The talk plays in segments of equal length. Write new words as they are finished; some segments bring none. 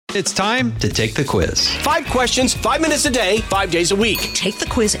It's time to take the quiz. 5 questions, 5 minutes a day, 5 days a week. Take the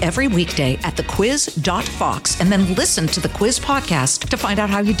quiz every weekday at thequiz.fox and then listen to the quiz podcast to find out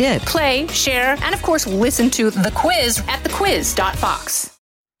how you did. Play, share, and of course, listen to The Quiz at thequiz.fox.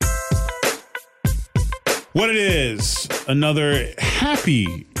 What it is, another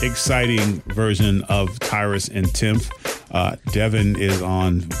happy, exciting version of Tyrus and Timph. Devin is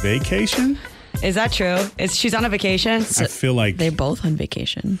on vacation. Is that true? She's on a vacation? I feel like they're both on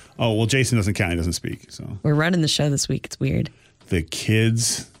vacation. Oh, well, Jason doesn't count. He doesn't speak. So we're running the show this week. It's weird. The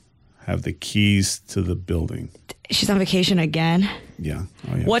kids have the keys to the building. She's on vacation again? Yeah.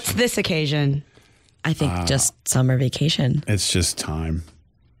 Oh, yeah. What's this occasion? I think just summer vacation. It's just time.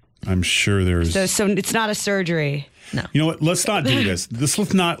 I'm sure there's... So it's not a surgery? No. You know what? Let's not do this.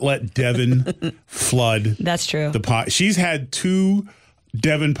 Let's not let Devin flood. That's true. The pot. She's had 2...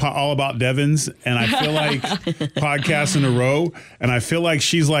 All About Devins, and I feel like podcasts in a row, and I feel like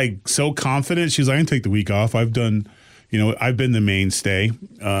she's like so confident. She's like, I can take the week off. I've been the mainstay.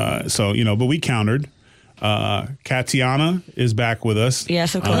 But we countered. Katiana is back with us.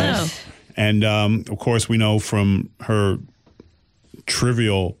 Yes, of course. And of course, we know from her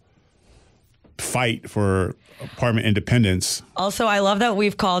trivial fight for apartment independence. Also, I love that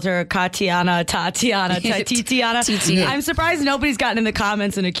we've called her Tatiana. I'm surprised nobody's gotten in the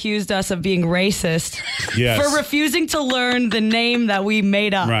comments and accused us of being racist for refusing to learn the name that we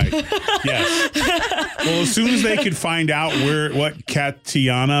made up. Right. Yes. Well, as soon as they could find out what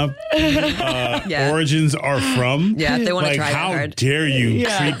Katiana origins are from, they want to try how hard. Dare you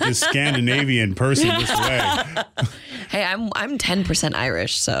treat the Scandinavian person this way? Hey, I'm 10%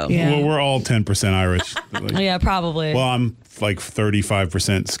 Irish, so Well, we're all 10% Irish. Yeah, probably. Well, I'm like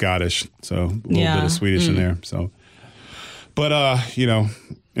 35% Scottish, so a little bit of Swedish in there. So, but and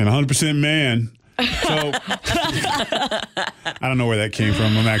 100% man. So I don't know where that came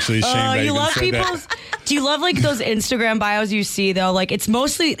from. I'm actually ashamed. I you even love said people's. that. Do you love like those Instagram bios you see though? Like it's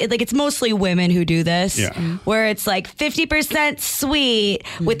mostly women who do this. Yeah. Where it's like 50% sweet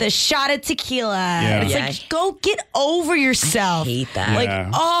with a shot of tequila. Yeah. It's like go get over yourself. I hate that. Like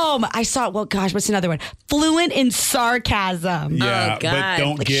Yeah. I saw. Well, gosh, what's another one? Fluent in sarcasm. Yeah, Oh, God. but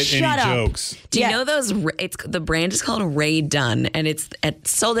don't Like, get shut any up. jokes. Do you know those? The brand is called Ray Dunn, and it's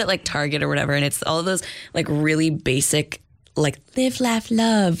sold at like Target or whatever, and it's all of those like really basic like live, laugh,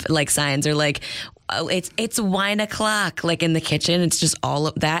 love like signs, or like it's wine o'clock like in the kitchen. It's just all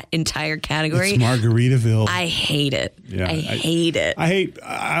of that entire category. It's Margaritaville. I hate it. Yeah, I hate it.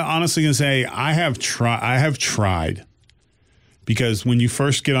 I honestly can say I have tried. Because when you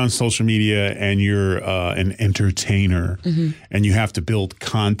first get on social media and you're an entertainer and you have to build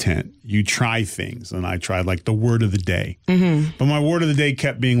content, you try things. And I tried like the word of the day. But my word of the day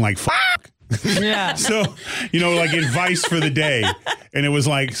kept being like, fuck. Yeah. So, like advice for the day. And it was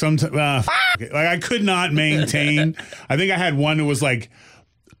like, like I could not maintain. I think I had one that was like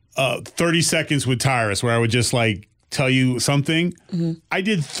 30 seconds with Tyrus where I would just like tell you something. I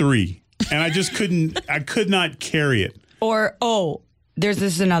did 3 and I just could not carry it. Or this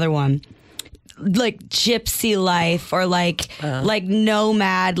is another one. Like gypsy life or like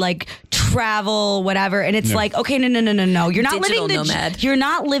nomad, like travel, whatever. And it's like, okay, no. You're not Digital living nomad. You're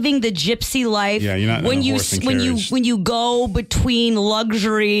not living the gypsy life. Yeah, you're not when in a you horse and when you carriage. when you go between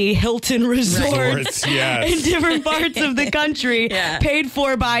luxury Hilton resorts Yes. in different parts of the country, Yeah. paid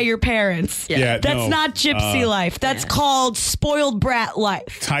for by your parents. Yeah, That's no. not gypsy life. That's called spoiled brat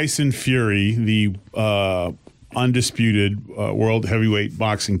life. Tyson Fury, the undisputed world heavyweight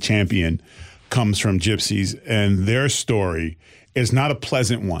boxing champion, comes from gypsies, and their story is not a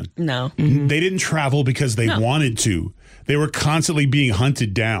pleasant one. No. They didn't travel because they wanted to. They were constantly being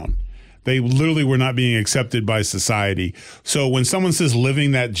hunted down. They literally were not being accepted by society. So when someone says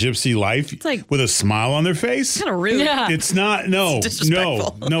living that gypsy life with a smile on their face, Kind of rude. Yeah. it's not. It's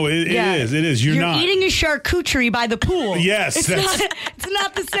disrespectful. No. It is. You're not eating a charcutney by the pool. Yes, it's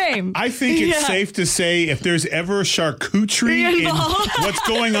not the same. I think it's safe to say if there's ever charcuterie in what's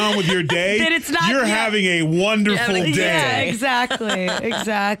going on with your day, Then it's not- you're having a wonderful Yeah, day. Yeah,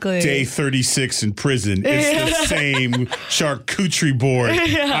 exactly. Day 36 in prison. It's the same charcuterie board.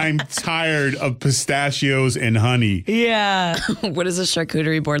 I'm tired of pistachios and honey. Yeah. What does a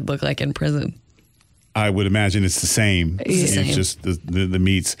charcuterie board look like in prison? I would imagine it's the same. It's just the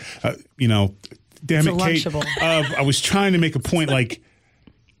meats. Damn it, Kate. Lunchable. I was trying to make a point like,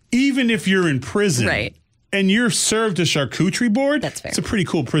 even if you're in prison, Right. and you're served a charcuterie board, That's fair. It's a pretty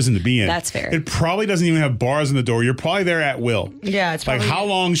cool prison to be in. That's fair. It probably doesn't even have bars on the door. You're probably there at will. Yeah, it's like, probably... how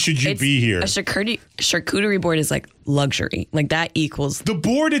long should you be here? A charcuterie board is like luxury. Like that equals. The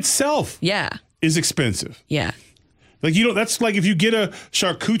board itself Yeah. is expensive. Yeah. Like you don't. That's like if you get a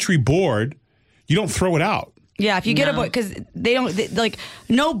charcuterie board, you don't throw it out. Yeah, if you get a board, because like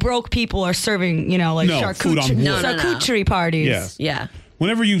no broke people are serving, food on wood. Charcuterie parties. Yeah.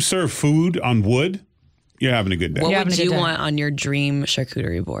 Whenever you serve food on wood, you're having a good day. What would you want on your dream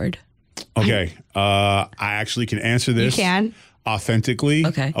charcuterie board? Okay, I actually can answer this. You can authentically.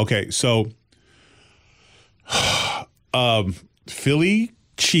 Okay. So, Philly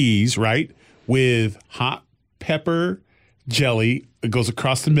cheese, right, with hot pepper jelly. It goes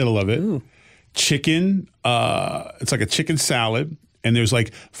across the middle of it. Ooh. Chicken. It's like a chicken salad, and there's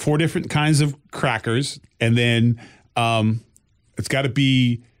like 4 different kinds of crackers, and then it's got to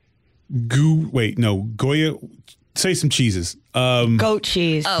be Goya. Say some cheeses. Goat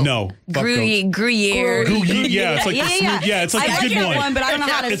cheese. No. Gruyere. Yeah, it's like the smooth. Yeah, it's like I a good get one, but I don't know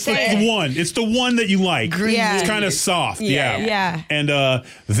how to it's say like it. the one. It's the one that you like. Yeah. It's kind of soft. Yeah. And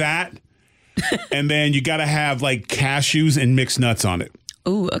that, and then you got to have like cashews and mixed nuts on it.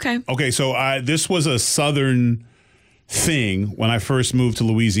 Ooh, okay. Okay, so this was a Southern thing when I first moved to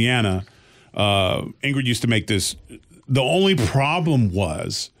Louisiana. Ingrid used to make this. The only problem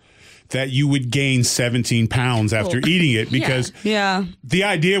was that you would gain 17 pounds after eating it because the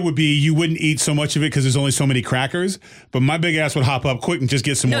idea would be you wouldn't eat so much of it because there's only so many crackers. But my big ass would hop up quick and just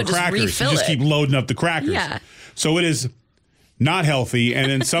get some more crackers. You just keep loading up the crackers. Yeah. So it is not healthy.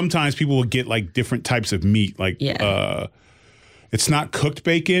 And then sometimes people will get like different types of meat. Like it's not cooked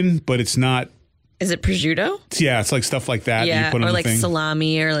bacon, but it's not. Is it prosciutto? Yeah, it's like stuff like that. Yeah, you put on or the like thing.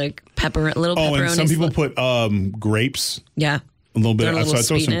 salami or like little pepperoni. Oh, and some people put grapes. Yeah. A little bit. Throw a So little I throw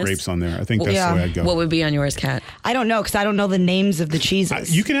some sweetness. grapes on there. I think that's the way I'd go. What would be on yours, Kat? I don't know because I don't know the names of the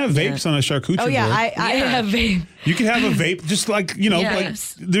cheeses. You can have vapes on a charcuterie board. I have vape. You can have a vape, just like, like,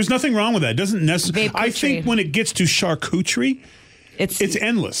 there's nothing wrong with that. It doesn't necessarily. I think when it gets to charcuterie, it's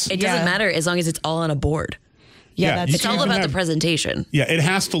endless. It doesn't matter as long as it's all on a board. Yeah, it's all about the presentation. Yeah, it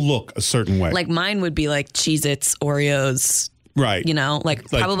has to look a certain way. Like mine would be like Cheez-Its, Oreos. Right.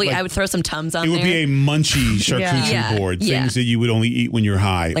 Probably I would throw some Tums on there. It would be a munchy charcuterie board. Things that you would only eat when you're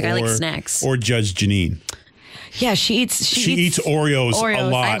high. I like snacks. Or Judge Janine. Yeah, she eats Oreos a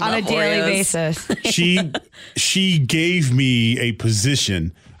lot. On a daily basis. She gave me a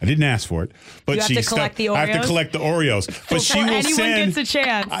position. I didn't ask for it, but you have to collect the Oreos? I have to collect the Oreos. But she will anyone gets a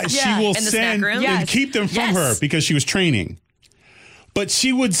chance. She will In the send snack room? and keep them from her because she was training. But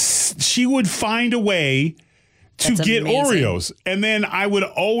she would find a way to get amazing. Oreos, and then I would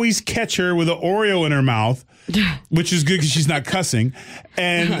always catch her with an Oreo in her mouth, which is good because she's not cussing.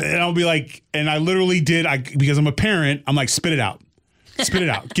 And I'll be like, and I literally did. Because I'm a parent, I'm like, spit it out. Spit it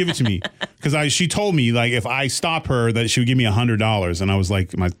out. Give it to me. Because she told me, like, if I stop her, that she would give me $100. And I was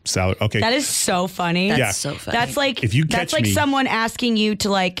like, my salary. Okay. That is so funny. That's so funny. That's like, if you catch that's like me, someone asking you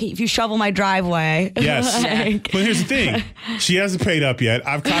to, like, if you shovel my driveway. Yes. But here's the thing. She hasn't paid up yet.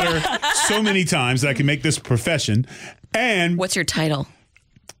 I've caught her so many times that I can make this a profession. And what's your title?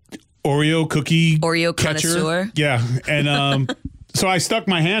 Oreo cookie Oreo catcher. connoisseur. Yeah. And so I stuck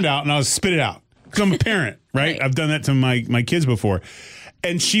my hand out and I was spit it out. Because I'm a parent, right? I've done that to my kids before.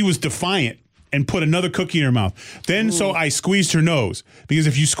 And she was defiant and put another cookie in her mouth. Then so I squeezed her nose. Because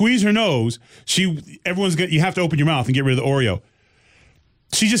if you squeeze her nose, you have to open your mouth and get rid of the Oreo.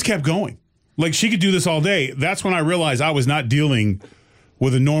 She just kept going. Like she could do this all day. That's when I realized I was not dealing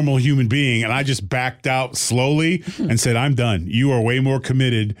with a normal human being, and I just backed out slowly and said, I'm done. You are way more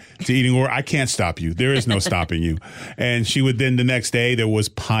committed to eating Oreo. I can't stop you. There is no stopping you. And she would then the next day, there was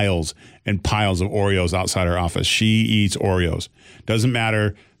piles and piles of Oreos outside her office. She eats Oreos. Doesn't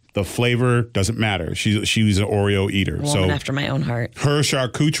matter. The flavor doesn't matter. She's an Oreo eater. Woman after my own heart. Her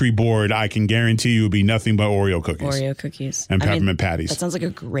charcuterie board, I can guarantee you, will be nothing but Oreo cookies. Oreo cookies. And peppermint patties. That sounds like a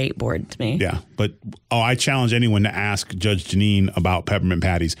great board to me. Yeah. But, I challenge anyone to ask Judge Janine about peppermint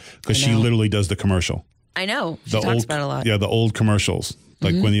patties because she literally does the commercial. I know. She talks about it a lot. Yeah, the old commercials.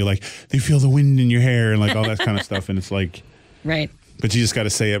 Like when you're like, you feel the wind in your hair and like all that kind of stuff. And it's like. Right. But you just got to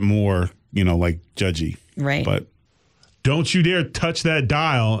say it more, like judgy. Right. But. Don't you dare touch that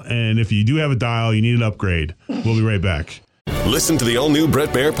dial. And if you do have a dial, you need an upgrade. We'll be right back. Listen to the all-new Brett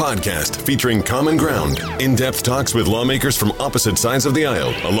Baier podcast featuring Common Ground, in-depth talks with lawmakers from opposite sides of the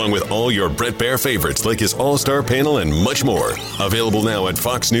aisle, along with all your Brett Baier favorites like his all-star panel and much more. Available now at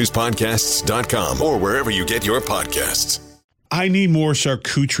foxnewspodcasts.com or wherever you get your podcasts. I need more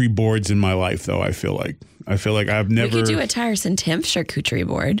charcuterie boards in my life, though, I feel like. I've never... We could do a Tyrus and Tim charcuterie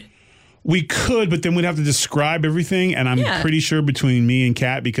board. We could, but then we'd have to describe everything, and I'm pretty sure between me and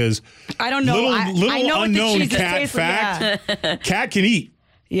Kat, because I don't know. Little I know unknown what the Kat cheese fact: Kat can eat.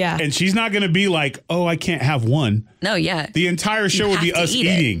 Yeah. And she's not going to be like, oh, I can't have one. No, yeah. The entire show would be have to us eat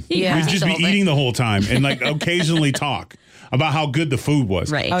it. eating. Yeah. We'd just be The whole thing. eating the whole time and like occasionally talk about how good the food was.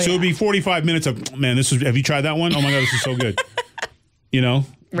 Right. Oh, So it'd be 45 minutes of, man, have you tried that one? Oh my God, this is so good. You know?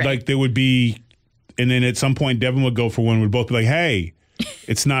 Right. Like there would be, and then at some point Devin would go for one. We'd both be like, hey,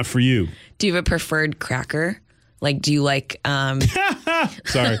 it's not for you. Do you have a preferred cracker? Like, do you like?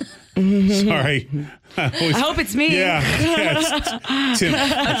 Sorry. Sorry. I hope it's me. Yeah. Yes. Tim.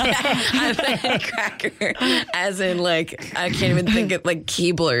 I meant cracker, as in like I can't even think of like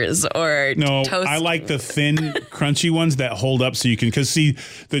Keeblers or No, toast. I like the thin, crunchy ones that hold up so you can, because see,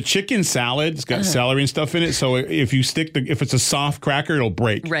 the chicken salad, it's got celery and stuff in it. So if you if it's a soft cracker, it'll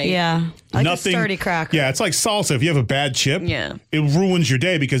break. right. Yeah. I like a sturdy cracker. Yeah, it's like salsa. If you have a bad chip, Yeah. it ruins your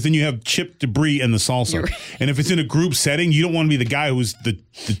day because then you have chip debris in the salsa. And if it's in a group setting, you don't want to be the guy who's the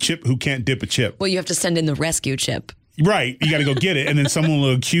chip who can't dip a chip. Well, you have to send in the rescue chip. Right. You got to go get it. And then someone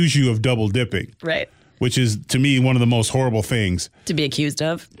will accuse you of double dipping. Right. Which is, to me, one of the most horrible things. To be accused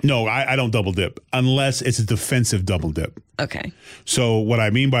of. No, I don't double dip unless it's a defensive double dip. Okay. So what I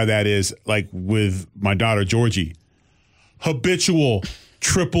mean by that is, like with my daughter, Georgie, habitual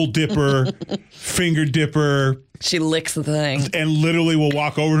triple dipper, finger dipper, She licks the thing. and literally will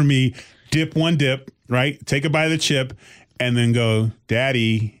walk over to me, dip one dip, right? Take a bite of the chip, and then go,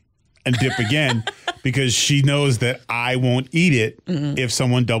 Daddy, and dip again because she knows that I won't eat it if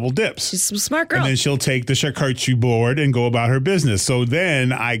someone double dips. She's a smart girl. And then she'll take the charcuterie board and go about her business. So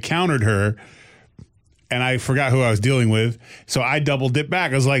then I countered her and I forgot who I was dealing with. So I double dipped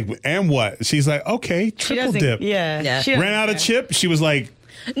back. I was like, and what? She's like, okay, She triple doesn't. dip. Yeah. Yeah. She doesn't Ran out of care. chip. She was like,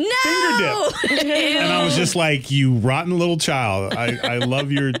 no. finger dip. And I was just like, you rotten little child. I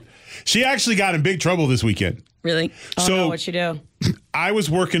love your. She actually got in big trouble this weekend. Really? Oh, So no, what you do? I was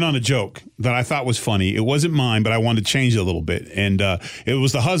working on a joke that I thought was funny. It wasn't mine, but I wanted to change it a little bit. And it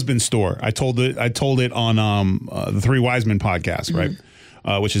was the husband store. I told it on the Three Wise Men podcast,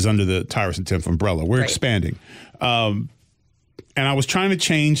 right? Which is under the Tyrus and Tiff umbrella. We're expanding. And I was trying to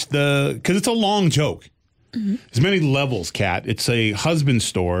change because it's a long joke. There's many levels, Kat. It's a husband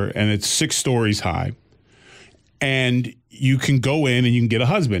store and it's 6 stories high. And you can go in and you can get a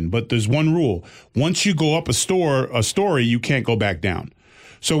husband, but there's one rule. Once you go up a story, you can't go back down.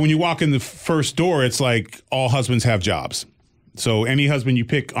 So when you walk in the first door, it's like all husbands have jobs. So any husband you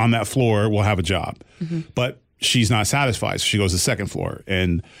pick on that floor will have a job. But she's not satisfied. So she goes to the second floor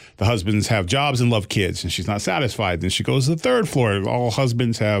and the husbands have jobs and love kids and she's not satisfied. Then she goes to the third floor. All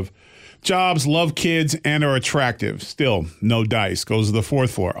husbands have jobs, love kids, and are attractive. Still, no dice. Goes to the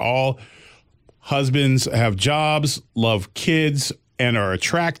fourth floor. All husbands have jobs, love kids, and are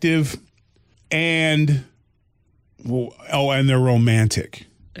attractive, and they're romantic.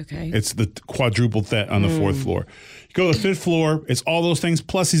 Okay. It's the quadruple threat on the fourth floor. You go to the fifth floor, it's all those things,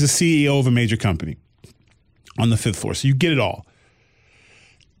 plus he's a CEO of a major company on the fifth floor. So you get it all.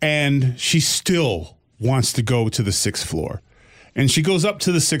 And she still wants to go to the sixth floor. And she goes up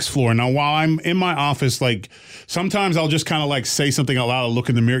to the sixth floor. Now, while I'm in my office, like sometimes I'll just kind of like say something out loud, look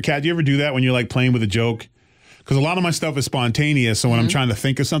in the mirror. Kat, do you ever do that when you're like playing with a joke? Because a lot of my stuff is spontaneous. So when I'm trying to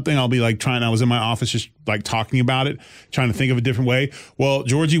think of something, I'll be like I was in my office just like talking about it, trying to think of a different way. Well,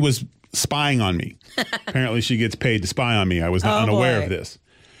 Georgie was spying on me. Apparently she gets paid to spy on me. I was not unaware boy. of this.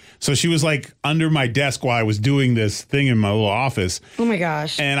 So she was like under my desk while I was doing this thing in my little office. Oh my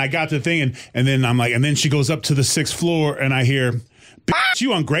gosh. And I got the thing, and then I'm like, and then she goes up to the sixth floor, and I hear, "Bitch,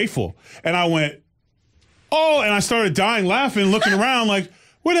 you ungrateful." And I went, oh, and I started dying laughing, looking around like,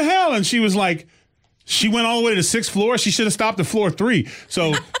 what the hell? And she was like, she went all the way to the sixth floor. She should have stopped at floor 3.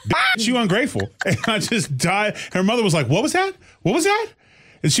 So, bitch, you ungrateful. And I just died. Her mother was like, what was that? What was that?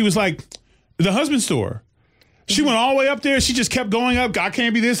 And she was like, the husband store. She went all the way up there. She just kept going up. I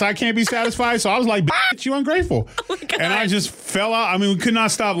can't be this. I can't be satisfied. So I was like, bitch, you ungrateful. Oh and I just fell out. I mean, we could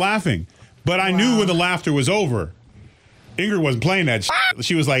not stop laughing. But I knew when the laughter was over. Ingrid wasn't playing that shit.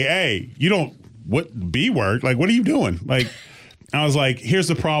 She was like, hey, you don't, what B word? Like, what are you doing? Like, I was like, here's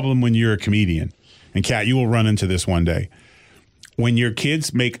the problem when you're a comedian. And Kat, you will run into this one day. When your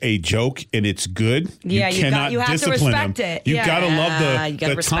kids make a joke and it's good, Yeah, you cannot you have to discipline respect them. it. You Yeah. gotta love You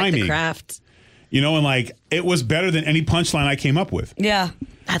gotta the respect timing. the craft. You know, and like it was better than any punchline I came up with. Yeah.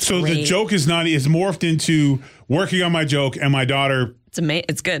 That's So great. the joke is morphed into working on my joke, and my daughter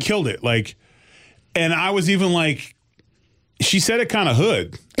It's good. killed it. Like, and I was even like, she said it kind of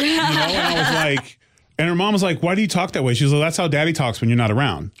hood, you know, and I was like, and her mom was like, why do you talk that way? She was like, that's how daddy talks when you're not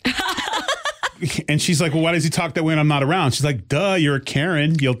around. and she's like, well, why does he talk that way when I'm not around? She's like, duh, you're a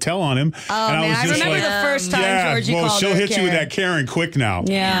Karen. You'll tell on him. Oh, and man, I remember the first time Georgie called she'll her hit Karen. you with that Karen quick now.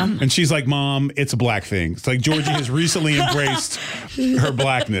 Yeah. And she's like, Mom, it's a black thing. It's like Georgie has recently embraced her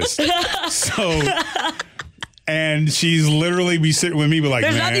blackness. So, and she's literally be sitting with me, but like,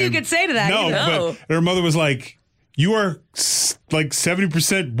 There's man, nothing you could say to that. No, either. but her mother was like, you are like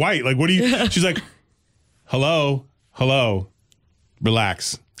 70% white. Like, what do you? She's like, hello,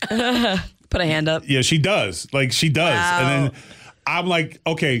 relax. Put a hand up. Yeah, she does. Like, she does. Wow. And then I'm like,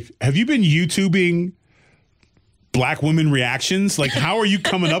 okay, have you been YouTubing black women reactions? Like, how are you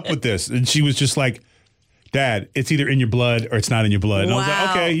coming up with this? And she was just like, Dad, it's either in your blood or it's not in your blood. And I was like,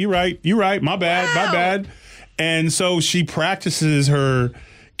 okay, you're right. My bad. And so she practices her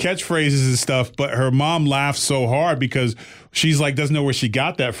catchphrases and stuff, but her mom laughs so hard because she's like, doesn't know where she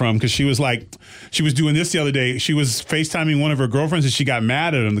got that from. Because she was doing this the other day. She was FaceTiming one of her girlfriends and she got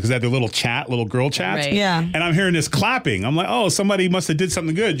mad at him because they had their little girl chats. Right. Yeah. And I'm hearing this clapping. I'm like, oh, somebody must have did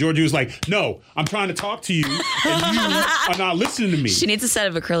something good. Georgie was like, no, I'm trying to talk to you and you are not listening to me. She needs a set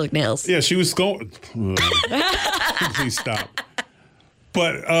of acrylic nails. Yeah, she was going. Please stop.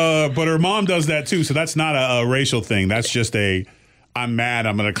 But her mom does that too. So that's not a racial thing. That's just I'm mad,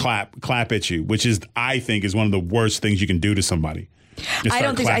 I'm going to clap at you, which is, I think, is one of the worst things you can do to somebody. I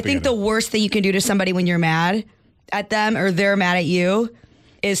don't think so. I think the worst thing you can do to somebody when you're mad at them or they're mad at you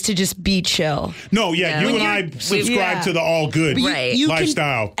is to just be chill. No, yeah, you and I subscribe to the all good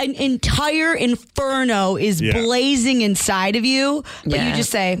lifestyle. An entire inferno is blazing inside of you, but you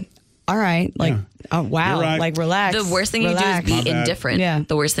just say, all right, like, oh, wow, right. Like, relax. The worst thing you do is be indifferent. Yeah.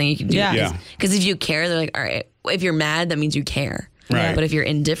 The worst thing you can do. Yeah. Because if you care, they're like, all right, if you're mad, that means you care. Right. But if you're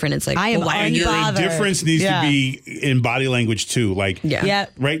indifferent, it's like, I am and your unbothered. indifference needs to be in body language too. Like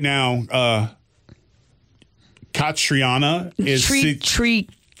right now, Katriana is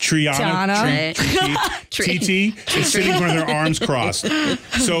Triana, TT is sitting with her arms crossed.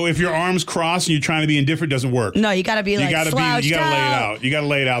 So if your arms crossed and you're trying to be indifferent, it doesn't work. No, you got to be you like gotta slouched you gotta lay it out. out. You gotta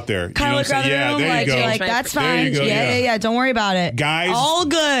lay it out there. Kind of look around the room, there like, you go. you're like, that's There fine. you go, Yeah. Don't worry about it. Guys, all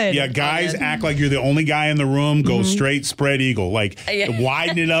good. Yeah, guys act like you're the only guy in the room. Go straight, spread eagle. Like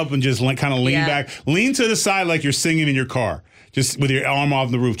widen it up and just kind of lean back. Lean to the side like you're singing in your car. Just with your arm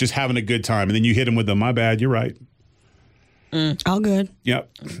off the roof, just having a good time. And then you hit them with the, my bad, you're right. All good.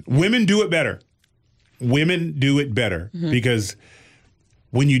 Yep. Women do it better. Women do it better because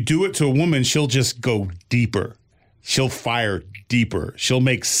when you do it to a woman, she'll just go deeper. She'll fire deeper. She'll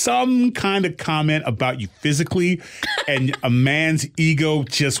make some kind of comment about you physically, and a man's ego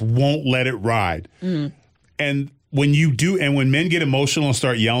just won't let it ride. And when you do, and when men get emotional and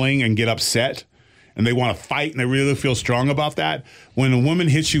start yelling and get upset, and they want to fight and they really feel strong about that, when a woman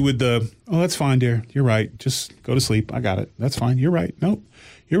hits you with the, oh, that's fine, dear. You're right. Just go to sleep. I got it. That's fine. You're right. Nope.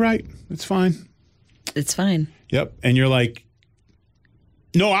 You're right. It's fine. It's fine. Yep. And you're like,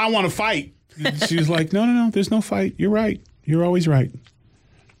 no, I want to fight. And she was like, no. There's no fight. You're right. You're always right.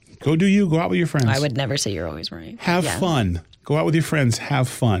 Go do you. Go out with your friends. I would never say you're always right. Have fun. Go out with your friends. Have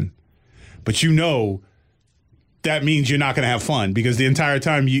fun. But you know that means you're not going to have fun because the entire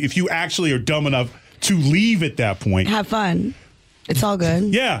time, if you actually are dumb enough to leave at that point. Have fun. It's all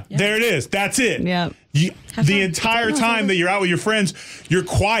good. Yeah, there it is. That's it. Yeah. The entire time that you're out with your friends, you're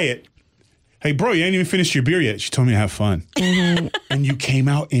quiet. Hey, bro, you ain't even finished your beer yet. She told me to have fun. And you came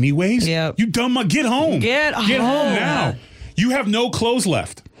out anyways? Yep. You dumb. Get home. Get home now. You have no clothes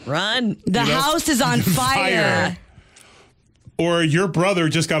left. Run. The house is on fire. Or your brother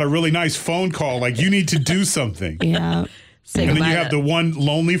just got a really nice phone call. Like, you need to do something. Yeah. Say And then you goodbye have to- the one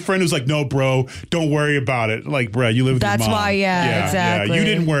lonely friend who's like, no, bro, don't worry about it. Like, bro, you live with your mom. That's why, exactly. Yeah, you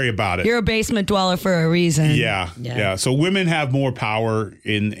didn't worry about it. You're a basement dweller for a reason. Yeah. So women have more power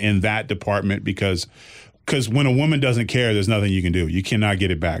in that department because when a woman doesn't care, there's nothing you can do. You cannot get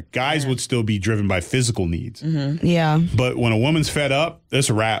it back. Guys would still be driven by physical needs. Yeah. But when a woman's fed up, it's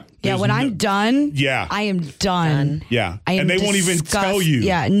a wrap. Yeah, when I'm done, I am done. Yeah. I am And they won't even tell you.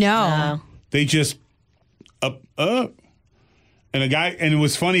 Yeah, no. They just up. And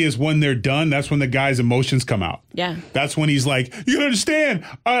what's funny is when they're done, that's when the guy's emotions come out. Yeah. That's when he's like, you don't understand.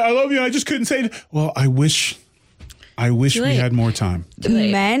 I love you. I just couldn't say it. Well, I wish we had more time.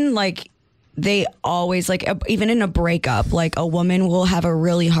 Men, like, they always, like, even in a breakup, like, a woman will have a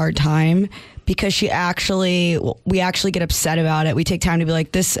really hard time because we actually get upset about it. We take time to be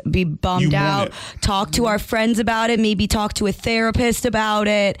like, be bummed out, talk to our friends about it, maybe talk to a therapist about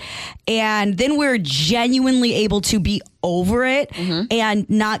it. And then we're genuinely able to be over it and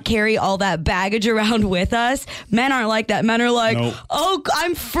not carry all that baggage around with us. Men aren't like that. Men are like, oh,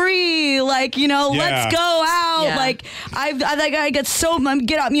 I'm free. Like, let's go out. Yeah. Like I get so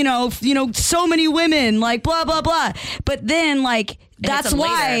many women, like blah, blah, blah. But then like, that's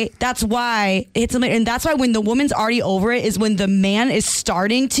why when the woman's already over it is when the man is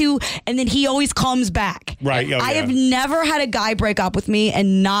starting to, and then he always comes back. Right. I have never had a guy break up with me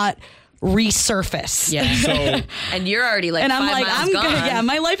and not resurface. Yeah. So, and you're already like, and I'm 5 like, miles gone. Yeah,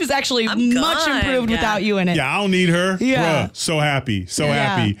 my life is actually much improved without you in it. Yeah, I don't need her. Yeah. Bruh, so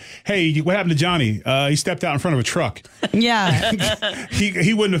happy. Hey, what happened to Johnny? He stepped out in front of a truck. Yeah.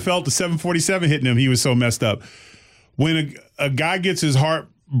 he wouldn't have felt the 747 hitting him. He was so messed up. When a guy gets his heart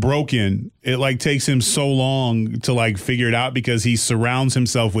broken, it like takes him so long to like figure it out because he surrounds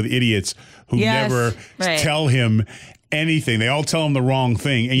himself with idiots who never tell him anything. They all tell him the wrong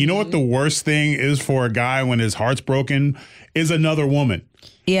thing. And you know what the worst thing is for a guy when his heart's broken is another woman.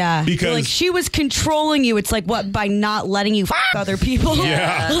 Yeah. Because like she was controlling you. It's like what, by not letting you other people.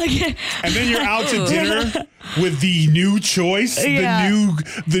 Yeah. And then you're out to dinner with the new choice,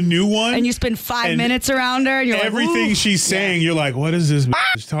 the new one. And you spend 5 minutes around her and you're everything like, she's saying, you're like, what is this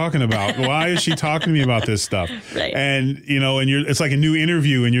talking about? Why is she talking to me about this stuff? Right. And it's like a new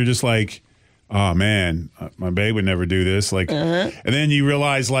interview and you're just like, oh man, my babe would never do this. Like, and then you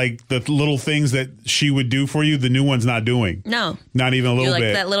realize like the little things that she would do for you, the new one's not doing. No, not even a little bit.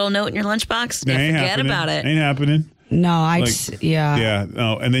 Like that little note in your lunchbox. Yeah, forget happening. about it. Ain't happening. No, yeah.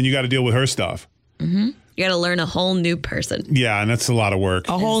 No, and then you got to deal with her stuff. Mm-hmm. You got to learn a whole new person. Yeah, and that's a lot of work.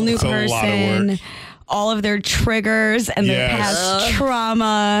 A whole new person. A lot of work. All of their triggers and their past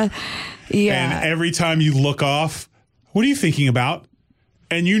trauma. Yeah. And every time you look off, what are you thinking about?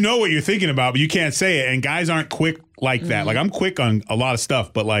 And you know what you're thinking about, but you can't say it. And guys aren't quick like that. Like I'm quick on a lot of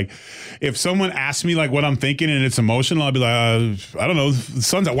stuff, but like if someone asks me like what I'm thinking and it's emotional, I'll be like, I don't know. The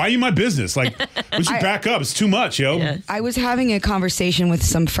sun's out. Why are you my business? Like, why don't you back up? It's too much, yo. Yeah. I was having a conversation with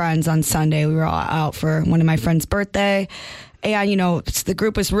some friends on Sunday. We were all out for one of my friend's birthday. And, the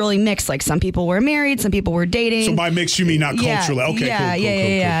group was really mixed. Like some people were married, some people were dating. So by mixed, you mean not culturally?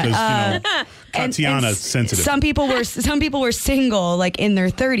 Okay, cool. Because, Tatiana's sensitive. Some people were single, like in their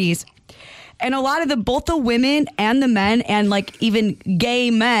 30s. And a lot of both the women and the men and like even gay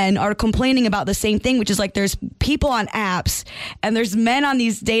men are complaining about the same thing, which is like there's people on apps and there's men on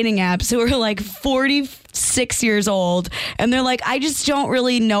these dating apps who are like 46 years old. And they're like, I just don't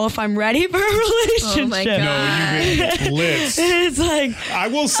really know if I'm ready for a relationship. Oh my God. No, you get blitzed. It's like, I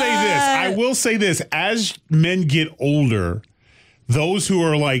will say this. As men get older, those who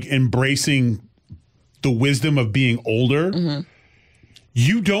are like embracing the wisdom of being older,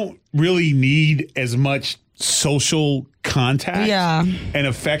 you don't really need as much social contact and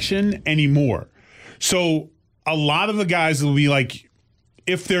affection anymore. So a lot of the guys will be like,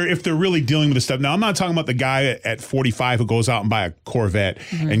 if they're really dealing with this stuff. Now, I'm not talking about the guy at 45 who goes out and buy a Corvette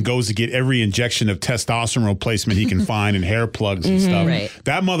and goes to get every injection of testosterone replacement he can find and hair plugs and stuff. Right.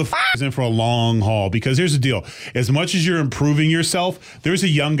 That motherfucker is in for a long haul because here's the deal. As much as you're improving yourself, there's a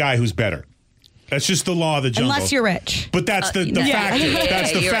young guy who's better. That's just the law of the jungle. Unless you're rich. But that's the factor.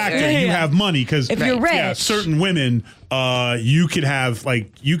 That's the factor. Right. You have money because if you're rich, certain women, you could have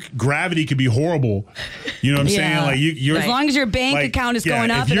gravity could be horrible. You know what I'm saying? Like you're as long as your bank account is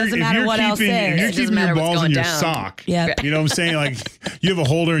going up, it doesn't matter what else is. If you're keeping your balls in your sock, you know what I'm saying? Like you have a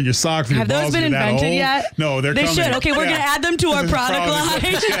holder in your sock for your balls. Have those been invented yet? No, they're coming. They should. Okay, we're gonna add them to our product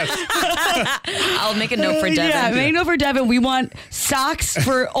line. I'll make a note for Devin. Yeah, make a note for Devin. We want socks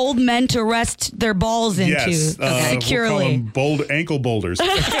for old men to rest their balls into securely. We'll call them ankle boulders.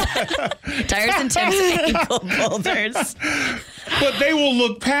 Tires and Tim's ankle boulders. But they will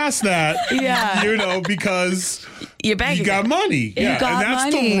look past that, because you got money. And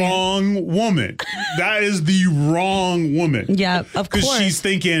that's the wrong woman. That is the wrong woman. Yeah, of course. Because she's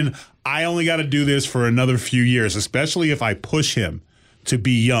thinking, I only got to do this for another few years, especially if I push him to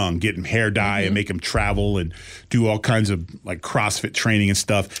be young, get him hair dye and make him travel and do all kinds of like CrossFit training and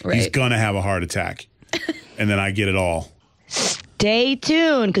stuff. Right. He's going to have a heart attack. And then I get it all. Stay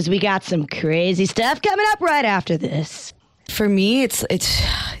tuned because we got some crazy stuff coming up right after this. For me, it's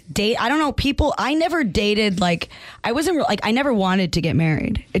I don't know, people, I never dated, like, I never wanted to get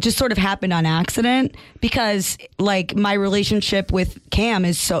married. It just sort of happened on accident because, like, my relationship with Cam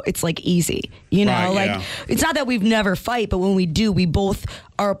it's like easy, you know? Right, like, yeah. It's not that we've never fight, but when we do, we both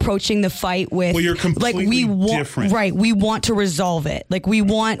are approaching the fight with, Well, you're completely different. Right. We want to resolve it. Like, we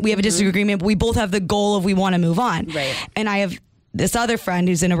have a disagreement, but we both have the goal of we want to move on. Right. And I have this other friend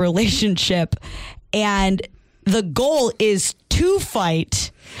who's in a relationship, and the goal is to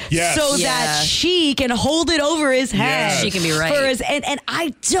fight Yes. so Yeah. that she can hold it over his head. Yes. She can be right. And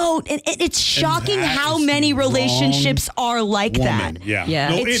I don't. And it's shocking that how is many the relationships are like Woman. that. Yeah. Yeah.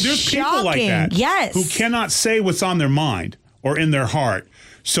 No, It's there's people like shocking. that. Yes. Who cannot say what's on their mind or in their heart.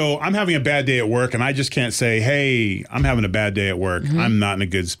 So I'm having a bad day at work and I just can't say, hey, I'm having a bad day at work. I'm not in a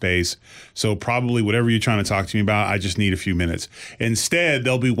good space. So probably whatever you're trying to talk to me about, I just need a few minutes. Instead,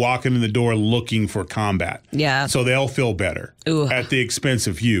 they'll be walking in the door looking for combat. Yeah. So they'll feel better Ooh. at the expense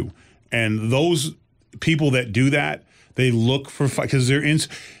of you. And those people that do that, they look for fight because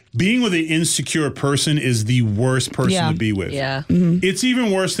being with an insecure person is the worst person to be with. Yeah. It's even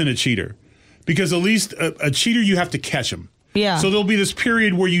worse than a cheater because at least a cheater, you have to catch them. Yeah. So there'll be this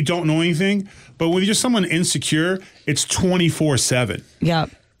period where you don't know anything, but when you're just someone insecure, it's 24/7. Yeah.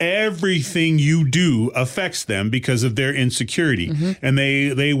 Everything you do affects them because of their insecurity. And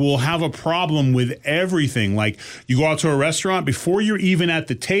they will have a problem with everything. Like you go out to a restaurant, before you're even at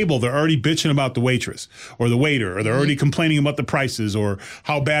the table, they're already bitching about the waitress or the waiter, or they're already complaining about the prices or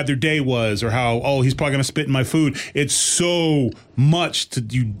how bad their day was or how, oh, he's probably going to spit in my food. It's so much to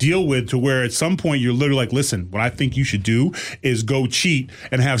you deal with to where at some point you're literally like, listen, what I think you should do is go cheat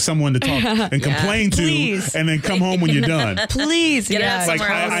and have someone to talk and complain to Please. and then come home when you're done. Please. Get yeah. out Like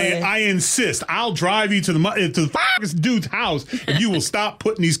somewhere else. I insist. I'll drive you to the dude's house if you will stop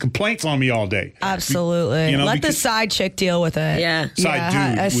putting these complaints on me all day. Absolutely. You know, Let the because- side chick deal with it. Yeah. Side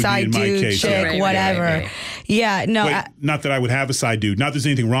dude a would be side in my dude, case, chick, yeah. Right, whatever. right. Yeah, no. Wait, not that I would have a side dude. Not that there's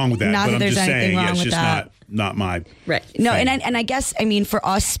anything wrong with that. Not but that I'm there's just anything saying, wrong yeah, it's with just that. not my. Right. No, thing. and I guess, I mean, for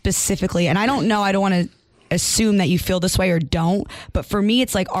us specifically, and I don't know, I don't want to assume that you feel this way or don't, but for me,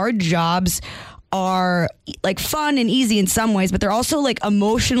 it's like our jobs are like fun and easy in some ways, but they're also like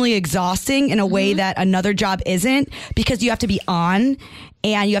emotionally exhausting in a way that another job isn't, because you have to be on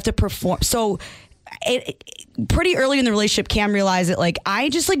and you have to perform. So pretty early in the relationship, Cam realized that like I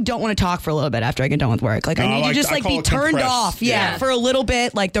just like don't want to talk for a little bit after I get done with work. Like No, I need I to like- just I like call be it turned compressed. off. Yeah. For a little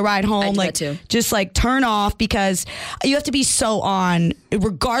bit, like the ride home, do like that too. just like turn off, because you have to be so on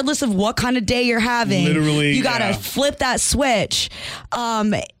regardless of what kind of day you're having. Literally, you gotta yeah. flip that switch.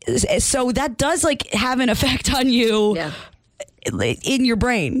 So that does like have an effect on you. Yeah. In your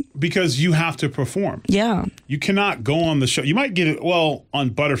brain. Because you have to perform. Yeah. You cannot go on the show. You might get it. Well, on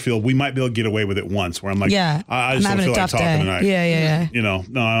Butterfield, we might be able to get away with it once where I'm like, Yeah. I I'm just don't having feel a like tough talking day. tonight. Yeah. You know,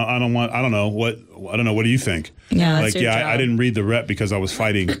 no, I don't want, I don't know. What do you think? Yeah. Like, That's your I job. didn't read the rep because I was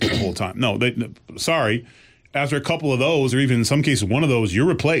fighting the whole time. No, sorry. After a couple of those, or even in some cases, one of those, you're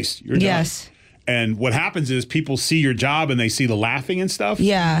replaced. You're done. Yes. And what happens is people see your job and they see the laughing and stuff.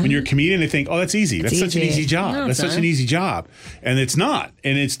 Yeah. When you're a comedian, they think, oh, that's easy. That's such an easy. easy job. No, That's it's such an not. easy job. And it's not.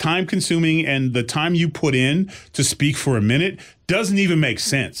 And it's time consuming. And the time you put in to speak for a minute doesn't even make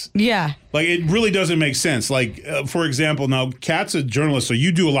sense. Yeah. Like, it really doesn't make sense. Like, for example, now, Kat's a journalist, so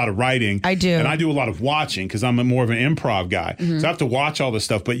you do a lot of writing. I do. And I do a lot of watching because I'm more of an improv guy. So I have to watch all this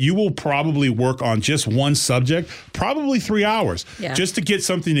stuff. But you will probably work on just one subject, probably 3 hours, Yeah. just to get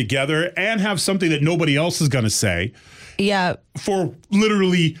something together and have something that nobody else is going to say Yeah. for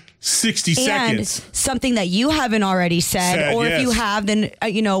literally 60 And seconds. something that you haven't already said, or if you yes. have, then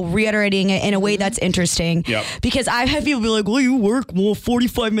reiterating it in a way that's interesting. Yep. Because I've had people be like, "Well, you work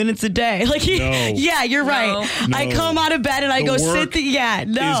 45 minutes a day." Like, No. yeah, you're right. I No. come out of bed and I The go work sit. No,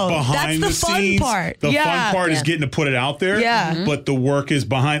 is that's behind the the fun scenes. part. The yeah. fun part is Yeah. getting to put it out there. Yeah. Mhm. But the work is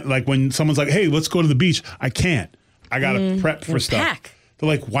behind. Like when someone's like, "Hey, let's go to the beach," I can't. I got to prep for stuff. pack. They're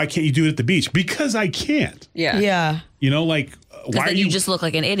like, "Why can't you do it at the beach?" Because I can't. Yeah. Yeah. You know, like why are Then you just look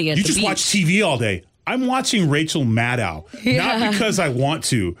like an idiot. You at the just beach. watch TV all day. I'm watching Rachel Maddow, not because I want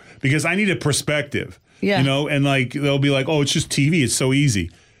to, because I need a perspective. Yeah. You know, and like they'll be like, "Oh, it's just TV. It's so easy."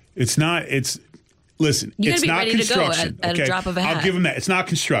 It's not. Listen. You gotta it's be not ready to go construction. at a drop of a I'll hat. give them that. It's not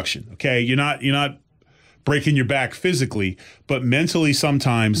construction. Okay, you're not breaking your back physically, but mentally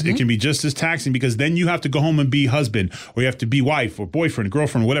sometimes Mm-hmm. it can be just as taxing, because then you have to go home and be husband, or you have to be wife or boyfriend,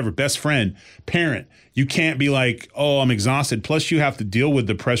 girlfriend, whatever, best friend, parent. You can't be like, "Oh, I'm exhausted." Plus you have to deal with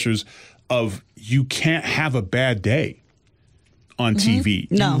the pressures of you can't have a bad day on TV.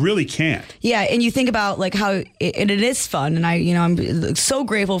 No. You really can't. Yeah, and you think about like how it is fun, and I'm so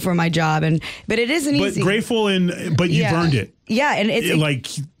grateful for my job, but it isn't But easy. grateful but you've Yeah. earned it. Yeah, and it's Like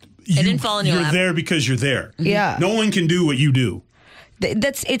It didn't fall in your You're lap. there because you're there. Yeah. No one can do what you do.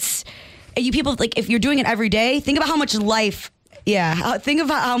 You people, like, if you're doing it every day, think about how much life, think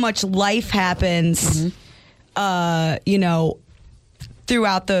about how much life happens, you know,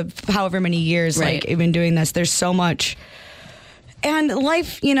 throughout the however many years, like, you've been doing this. There's so much. And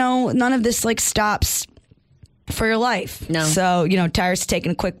life, you know, none of this, like, stops for your life. No. So, you know, Tyra's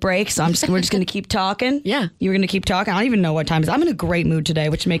taking a quick break, so we're just going to keep talking. Yeah. You're going to keep talking. I don't even know what time it is. I'm in a great mood today,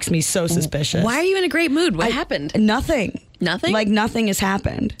 which makes me so suspicious. Why are you in a great mood? What happened? Nothing. Nothing? Like, nothing has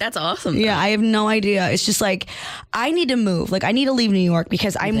happened. That's awesome. Yeah, I have no idea. It's just like, I need to move. Like, I need to leave New York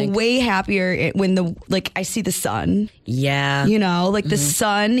because I'm way happier when I see the sun. Yeah. You know, like the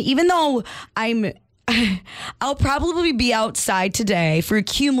sun, even though I'll probably be outside today for a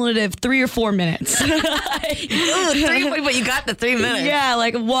cumulative 3 or 4 minutes. But you got the 3 minutes. Yeah,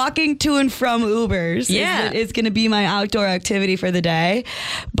 like walking to and from Ubers is going to be my outdoor activity for the day.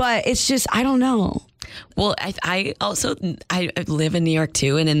 But it's just, I don't know. Well, I also live in New York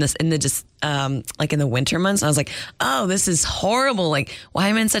too, and in the winter months, I was like, oh, this is horrible. Like, why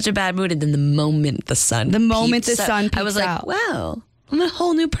am I in such a bad mood? And then the moment the sun peeks I was like, out. wow, I'm a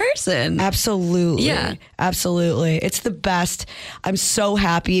whole new person. Absolutely. Yeah. Absolutely. It's the best. I'm so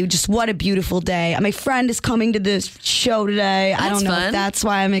happy. Just what a beautiful day. My friend is coming to this show today. I don't know if that's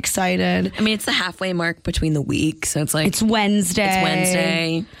why I'm excited. I mean, it's the halfway mark between the week, so it's like it's Wednesday. It's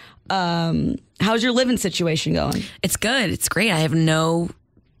Wednesday. How's your living situation going? It's good. It's great. I have no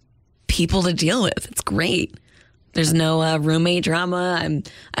people to deal with. It's great. There's no roommate drama.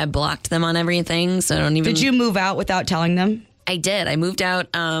 I blocked them on everything, so I don't even. Did you move out without telling them? I did. I moved out.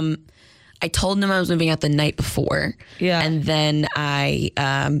 I told them I was moving out the night before. Yeah. And then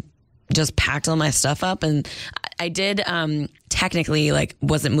I just packed all my stuff up, and I did technically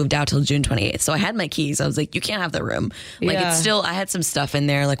wasn't moved out till June 28th. So I had my keys. I was like, you can't have the room. It's still, I had some stuff in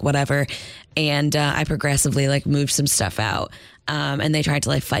there, whatever. And I progressively moved some stuff out. And they tried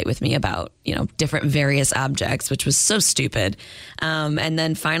to fight with me about, different various objects, which was so stupid. And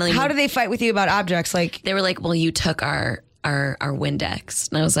then finally, how do they fight with you about objects? They were like, well, you took our Windex.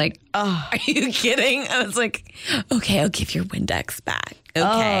 And I was like, oh, are you kidding? I was like, okay, I'll give your Windex back.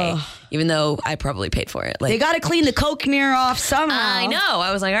 Okay. Oh. Even though I probably paid for it. They got to clean the Coke mirror off somehow. I know.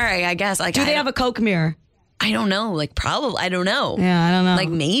 I was like, all right, I guess. Do they have a Coke mirror? I don't know. Probably. I don't know. Yeah, I don't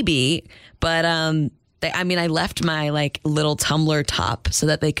know. Maybe. But I left my little tumbler top so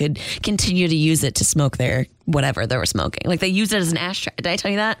that they could continue to use it to smoke their whatever they were smoking. They used it as an ashtray. Did I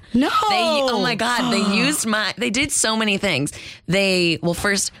tell you that? No. Oh my God. They did so many things.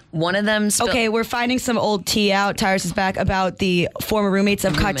 First, one of them. Okay, we're finding some old tea out. Tyrus is back about the former roommates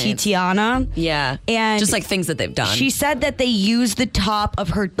of Katitiana. Yeah. And just things that they've done. She said that they used the top of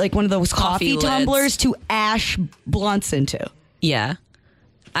her, one of those coffee tumblers to ash blunts into. Yeah.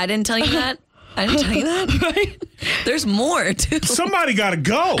 I didn't tell you that. I didn't tell you that. Right? There's more, too. Somebody got to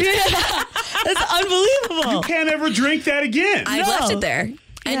go. Yeah. That's unbelievable. You can't ever drink that again. I left it there.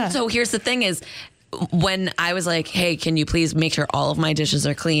 And so here's the thing is, when I was like, hey, can you please make sure all of my dishes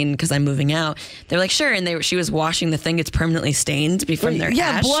are clean because I'm moving out? They're like, sure. And she was washing the thing. It's permanently stained from their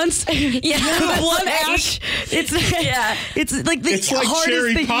ash. Blunts. Blunt ash. It's like the it's like hardest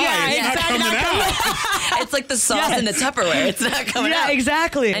cherry thing. pie. Yeah, it's not coming out. It's like the sauce in the Tupperware. It's not coming out. Yeah,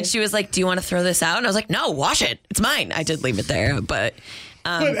 exactly. And she was like, do you want to throw this out? And I was like, no, wash it. It's mine. I did leave it there, but...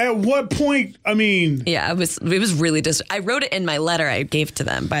 but at what point, Yeah, it was really just... I wrote it in my letter I gave to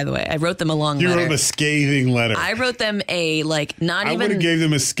them, by the way. I wrote them a long letter. You wrote them a scathing letter. I wrote them I would have gave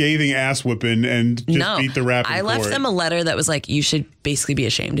them a scathing ass whipping and just beat the rap. I left them a letter that was like, you should basically be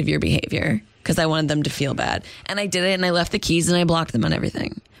ashamed of your behavior, because I wanted them to feel bad. And I did it, and I left the keys, and I blocked them on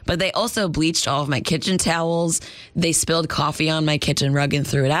everything. But they also bleached all of my kitchen towels. They spilled coffee on my kitchen rug and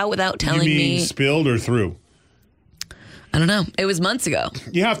threw it out without telling me. Spilled or threw? I don't know. It was months ago.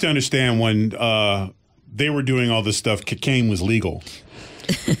 You have to understand when they were doing all this stuff, cocaine was legal.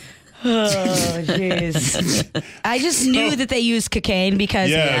 Oh, jeez. I just knew that they used cocaine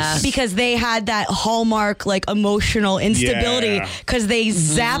because they had that hallmark emotional instability because they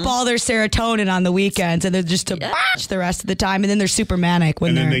zap all their serotonin on the weekends and they're just to watch the rest of the time, and then they're super manic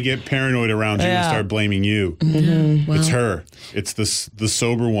when then they get paranoid around you and start blaming you. Mm-hmm. Well, it's her. It's the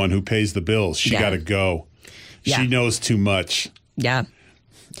sober one who pays the bills. She got to go. Yeah. She knows too much. Yeah.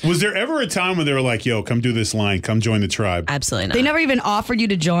 Was there ever a time when they were like, yo, come do this line, come join the tribe? Absolutely not. They never even offered you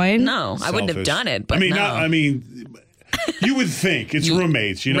to join? No, I wouldn't have done it. But You would think it's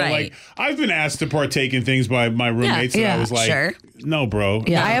roommates, you know, Right. like I've been asked to partake in things by my roommates, and I was like, sure. no, bro.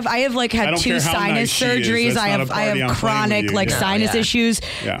 Yeah, no. I have like I had don't 2 care how sinus nice she is. surgeries. That's I not a have party I'm playing chronic with you. like Yeah. sinus issues.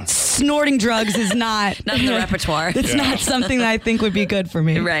 Yeah. Snorting drugs is not Not in the repertoire. It's not something that I think would be good for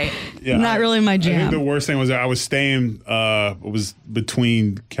me. Right. Yeah, Not really my I think jam. the worst thing was that I was staying, it was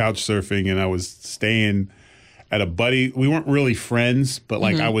between couch surfing, and I was staying at a buddy. We weren't really friends, but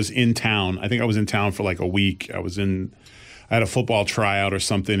like I was in town. I think I was in town for like a week. I had a football tryout or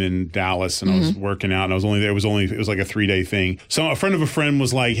something in Dallas, and I was working out, and I was only there. It was like a 3-day thing. So a friend of a friend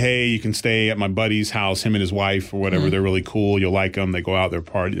was like, "Hey, you can stay at my buddy's house. Him and his wife, or whatever. They're really cool. You'll like them. They go out. They're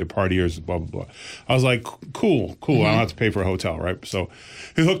partiers. Blah blah blah." I was like, "Cool. I don't have to pay for a hotel, right?" So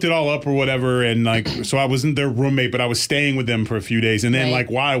he hooked it all up or whatever, and like, so I wasn't their roommate, but I was staying with them for a few days, and then Right.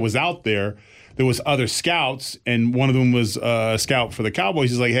 like while I was out there was other scouts, and one of them was a scout for the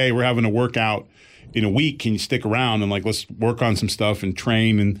Cowboys. He's like, "Hey, we're having a workout in a week. Can you stick around and like let's work on some stuff and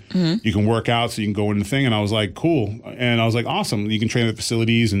train, and you can work out so you can go in the thing?" And I was like, "Cool." And I was like, "Awesome. You can train at the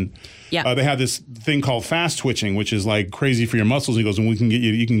facilities." And they had this thing called fast twitching, which is like crazy for your muscles. He goes, "And we can get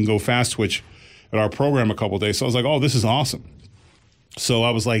you can go fast twitch at our program a couple of days." So I was like, "Oh, this is awesome." So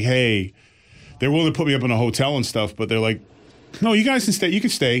I was like, "Hey," they're willing to put me up in a hotel and stuff, but they're like, "No, you guys can stay. You can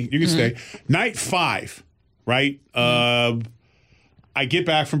stay. You can stay." Night 5, right? I get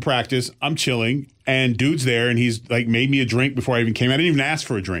back from practice. I'm chilling, and dude's there, and he's like made me a drink before I even came. I didn't even ask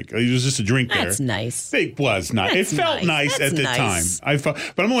for a drink. It was just a drink there. That's nice. It was not. It felt nice at the time.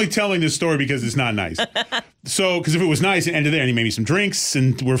 But I'm only telling this story because it's not nice. So, because if it was nice, it ended there, and he made me some drinks,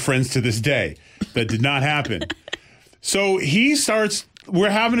 and we're friends to this day. That did not happen. So he starts. We're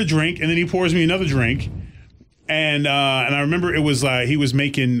having a drink, and then he pours me another drink, and I remember it was he was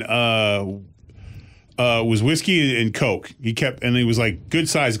making. Was whiskey and Coke. He was like good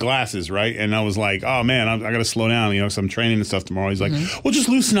sized glasses, right? And I was like, oh man, I got to slow down, because I'm training and stuff tomorrow. He's like, well, just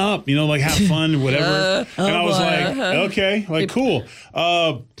loosen up, like have fun, whatever. And I was like, okay, like cool.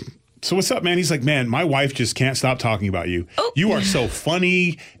 So what's up, man? He's like, man, my wife just can't stop talking about you. Oh. You are so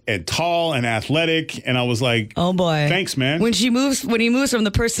funny and tall and athletic. And I was like, oh boy, thanks, man. When he moves from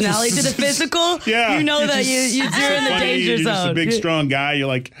the personality to the physical, you know that you're in the danger zone. You're just a big, strong guy. You're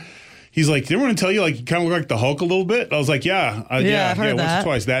like. He's like, did everyone tell you like you kind of look like the Hulk a little bit? I was like, yeah, I've heard that. Once or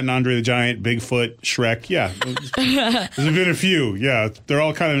twice. That and Andre the Giant, Bigfoot, Shrek. Yeah, there's been a few. Yeah, they're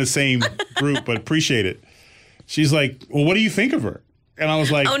all kind of in the same group, but appreciate it. She's like, well, what do you think of her? And I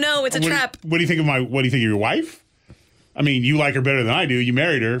was like, oh no, it's a trap. What do you think of What do you think of your wife? I mean, you like her better than I do. You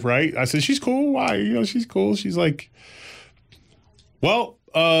married her, right? I said, she's cool. Why? She's cool. She's like, well.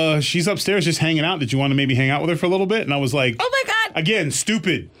 She's upstairs just hanging out. Did you want to maybe hang out with her for a little bit? And I was like, oh my God. Again,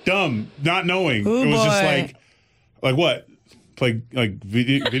 stupid, dumb, not knowing. Ooh, it was boy. just like what? Play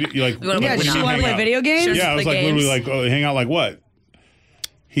video like does she want to play video games? Yeah, I was like literally like, oh, hang out like what?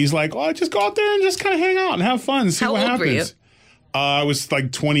 He's like, oh, just go out there and just kind of hang out and have fun, see How what old happens. were you? I was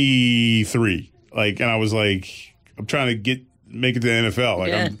like 23, and I was like, I'm trying to make it to the NFL.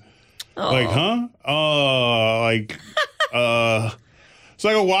 Like I'm like, huh? So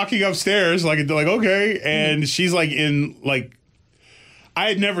I go walking upstairs, like okay, and she's like in like, I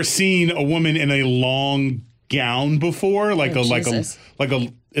had never seen a woman in a long gown before,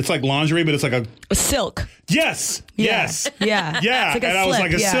 it's like lingerie, but it's like a silk. Yes, Yeah. yes, Yeah, yeah. It's like and a I was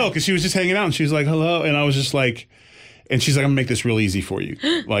slip, like a yeah. silk, and she was just hanging out, and she was like, hello, and I was just like, and she's like, I'm gonna make this real easy for you,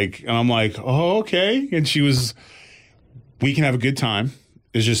 and I'm like, oh okay, and she was, we can have a good time.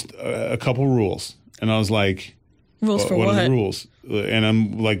 There's just a couple rules, and I was like. Rules for what? what? Are the rules? And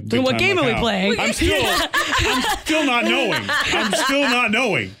I'm like, Then what game are we playing? I'm still not knowing. I'm still not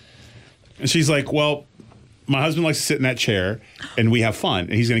knowing. And she's like, well, my husband likes to sit in that chair and we have fun.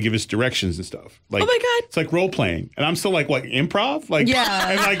 And he's going to give us directions and stuff. Like, oh my God. It's like role playing. And I'm still like, what, improv? Like,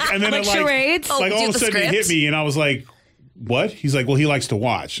 yeah. And then like charades? Like all of a sudden it hit me and I was like, what? He's like, well, he likes to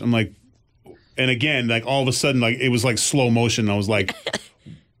watch. I'm like, and again, like all of a sudden, like it was like slow motion. I was like,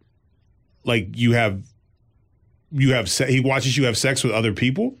 he watches you have sex with other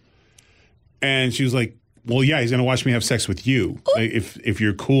people, and she was like, well, yeah, he's gonna watch me have sex with you if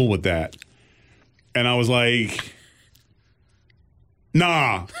you're cool with that. And I was like,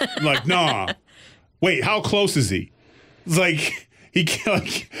 nah. Wait, how close is he? It's like he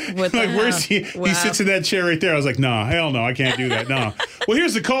where's he? Wow. He sits in that chair right there. I was like, nah, hell no, I can't do that. Nah. Well,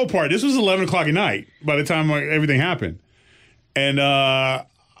 here's the cold part. This was 11 o'clock at night by the time everything happened, and I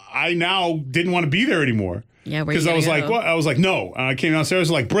now didn't want to be there anymore. Yeah, because I was like, what? I was like, no. And I came downstairs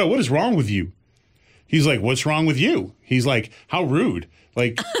like, bro, what is wrong with you? He's like, what's wrong with you? He's like, how rude.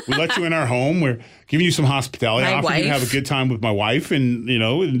 Like, we let you in our home. We're giving you some hospitality. I offered you to have a good time with my wife.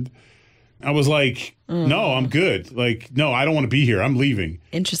 And, I was like, no, I'm good. Like, no, I don't want to be here. I'm leaving.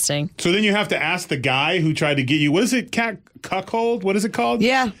 Interesting. So then you have to ask the guy who tried to get you, what is it, cuckold? What is it called?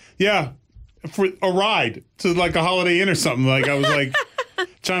 Yeah. Yeah. For a ride to like a Holiday Inn or something. Like I was like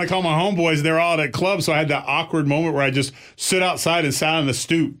trying to call my homeboys. They're all at a club. So I had that awkward moment where I just stood outside and sat on the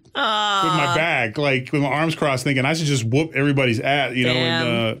stoop with my bag, like with my arms crossed, thinking I should just whoop everybody's ass, you know.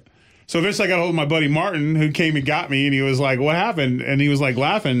 And, so eventually I got a hold of my buddy Martin, who came and got me, and he was like, "What happened?" And he was like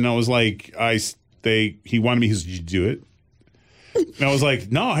laughing, and I was like, he wanted me. He said, "Did you do it?" And I was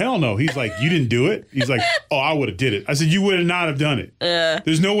like, "No, hell no." He's like, "You didn't do it?" He's like, "Oh, I would have did it." I said, "You would not have done it.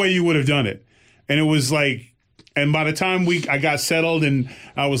 There's no way you would have done it." And it was like, and by the time I got settled, and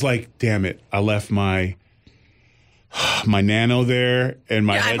I was like, "Damn it, I left my Nano there and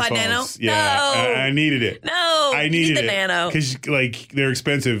my headphones." iPod Nano? Yeah, No. I needed it. No, I needed the it Nano. because like they're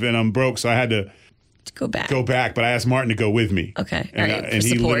expensive and I'm broke, so I had to Go back. But I asked Martin to go with me. Okay. And, All right, and for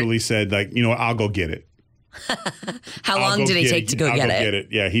he support. literally said, like, you know what, I'll go get it. How long did it take to go I'll get go it? get it.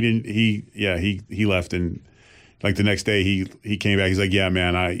 Yeah, he didn't. He left, and like the next day he came back. He's like, "Yeah,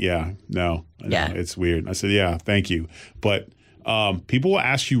 man, no, it's weird." I said, "Yeah, thank you," but people will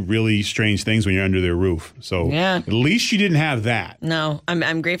ask you really strange things when you're under their roof. So at least you didn't have that. No,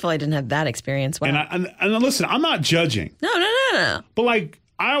 I'm grateful I didn't have that experience. Wow. And listen, I'm not judging. No. But like,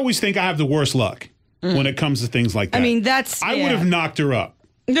 I always think I have the worst luck when it comes to things like that. I mean, I would have knocked her up.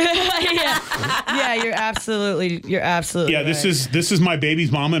 Yeah, you're absolutely Yeah, right. this is my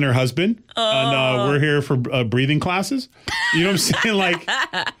baby's mom and her husband, and we're here for breathing classes. You know what I'm saying? Like,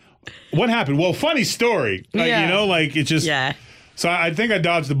 what happened? Well, funny story. Like, you know, like it just. Yeah. So I think I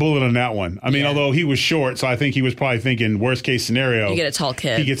dodged the bullet on that one. I mean, although he was short, so I think he was probably thinking worst case scenario. You get a tall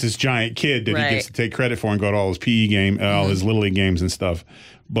kid. He gets this giant kid that he gets to take credit for and go to all his PE game, all his Little League games and stuff.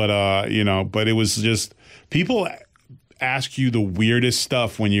 But but it was just people ask you the weirdest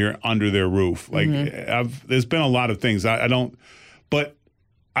stuff when you're under their roof. Like there's been a lot of things I don't, but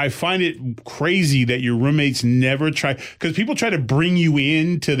I find it crazy that your roommates never try, because people try to bring you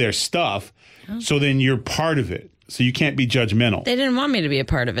into their stuff, so then you're part of it. So you can't be judgmental. They didn't want me to be a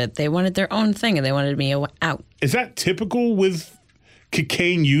part of it. They wanted their own thing, and they wanted me out. Is that typical with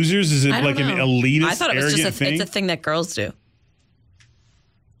cocaine users? Is it like an elitist, I thought it was arrogant thing? It's a thing that girls do.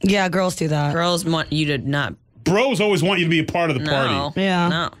 Yeah, girls do that. Girls want you to not. Bros always want you to be a part of the party. Yeah.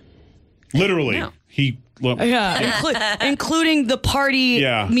 No. Literally. No. Including the party,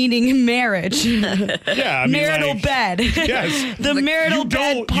 meaning marriage. Yeah, I mean, marital bed. Yes, the marital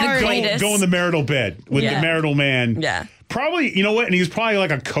bed party. You go in the marital bed with the marital man. Yeah, probably. You know what? And he's probably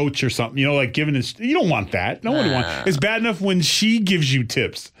like a coach or something. You know, like giving his. You don't want that. No one wants. It's bad enough when she gives you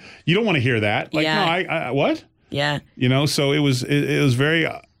tips. You don't want to hear that. Like, no, I what? Yeah. You know, so it was very.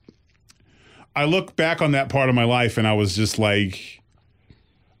 I look back on that part of my life, and I was just like,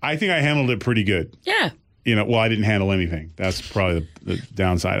 I think I handled it pretty good. Yeah. You know, well, I didn't handle anything. That's probably the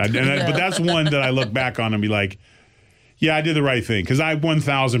downside. But that's one that I look back on and be like, yeah, I did the right thing. Because I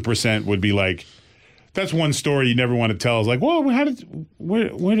 1,000% would be like, that's one story you never want to tell. It's like, well, where did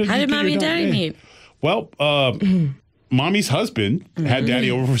mommy and daddy meet? Well, mommy's husband had daddy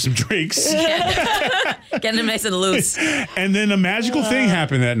over for some drinks. Getting him nice and loose. And then a magical thing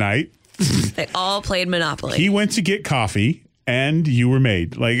happened that night. They all played Monopoly. He went to get coffee, and you were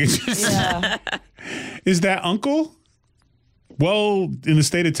made. Like, it's just, is that uncle? Well, in the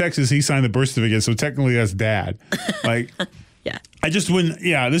state of Texas, he signed the birth certificate, so technically that's dad. Like, yeah. I just wouldn't.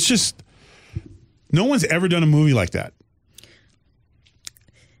 Yeah, this just. No one's ever done a movie like that.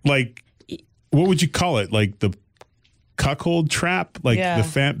 Like, what would you call it? Like the cuckold trap? Like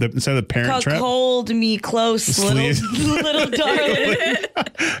the instead of the parent trap? Cuckold me close, little darling.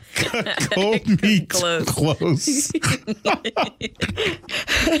 Cuckold me close.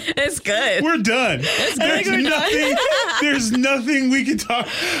 It's good. We're done. There's nothing we can talk.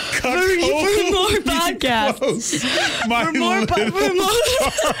 For more podcasts. My little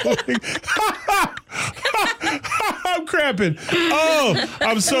darling. I'm crapping. Oh,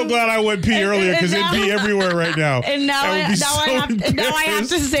 I'm so glad I went pee earlier because it'd be everywhere right now. And now I have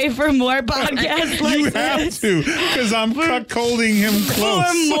to say for more podcasts like you this. have to, because I'm cuckolding him close.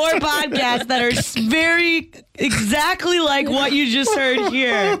 For more podcasts that are very exactly like what you just heard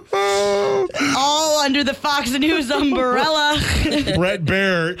here. All under the Fox News umbrella. Brett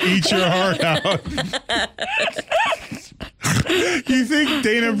Baer, eat your heart out. You think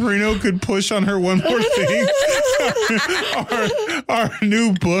Dana Perino could push on her one more thing? our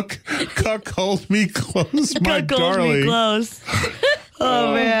new book, Cuckold Me Close, my darling. Me close.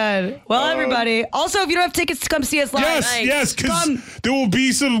 Oh, man. Well, everybody. Also, if you don't have tickets to come see us live. Yes, because there will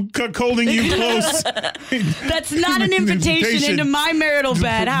be some holding you close. That's not an invitation into my marital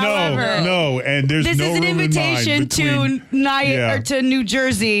bed, however. No, and there's this no is an room invitation to New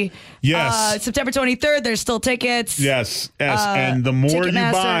Jersey. Yes. September 23rd, there's still tickets. Yes. And the more you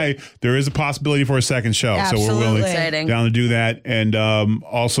buy, there is a possibility for a second show. Absolutely. So we're willing down to do that. And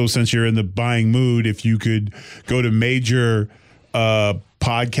also, since you're in the buying mood, if you could go to major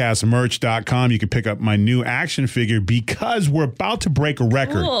podcastmerch.com, you can pick up my new action figure because we're about to break a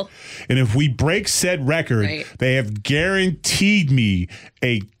record. Cool. And if we break said record, they have guaranteed me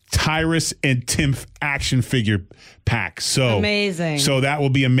a Tyrus and Timph action figure pack. So amazing. So that will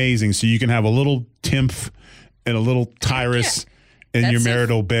be amazing. So you can have a little Timph and a little Tyrus in your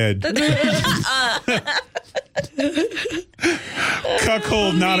marital bed.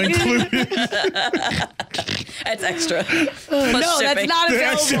 Cuckold not included. That's extra. No, that's not available.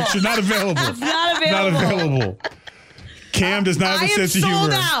 That's extra, not available. It's not available. Not available. Cam does not have a sense of humor.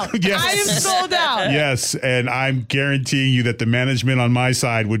 Yes. I am sold out. Yes, and I'm guaranteeing you that the management on my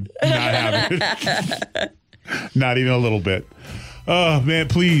side would not have it. Not even a little bit. Oh, man,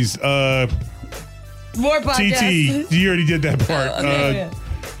 please. More podcasts. TT, you already did that part.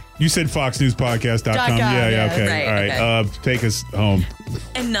 You said foxnewspodcast.com. Yeah, okay. All right. Take us home.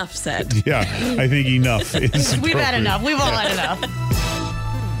 Enough said. Yeah, I think enough is We've had enough. We've all had enough.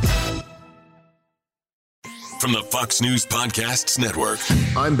 From the Fox News Podcasts Network.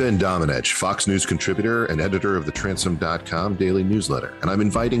 I'm Ben Domenech, Fox News contributor and editor of the Transom.com daily newsletter, and I'm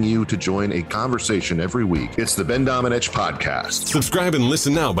inviting you to join a conversation every week. It's the Ben Domenech Podcast. Subscribe and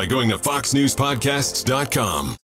listen now by going to foxnewspodcasts.com.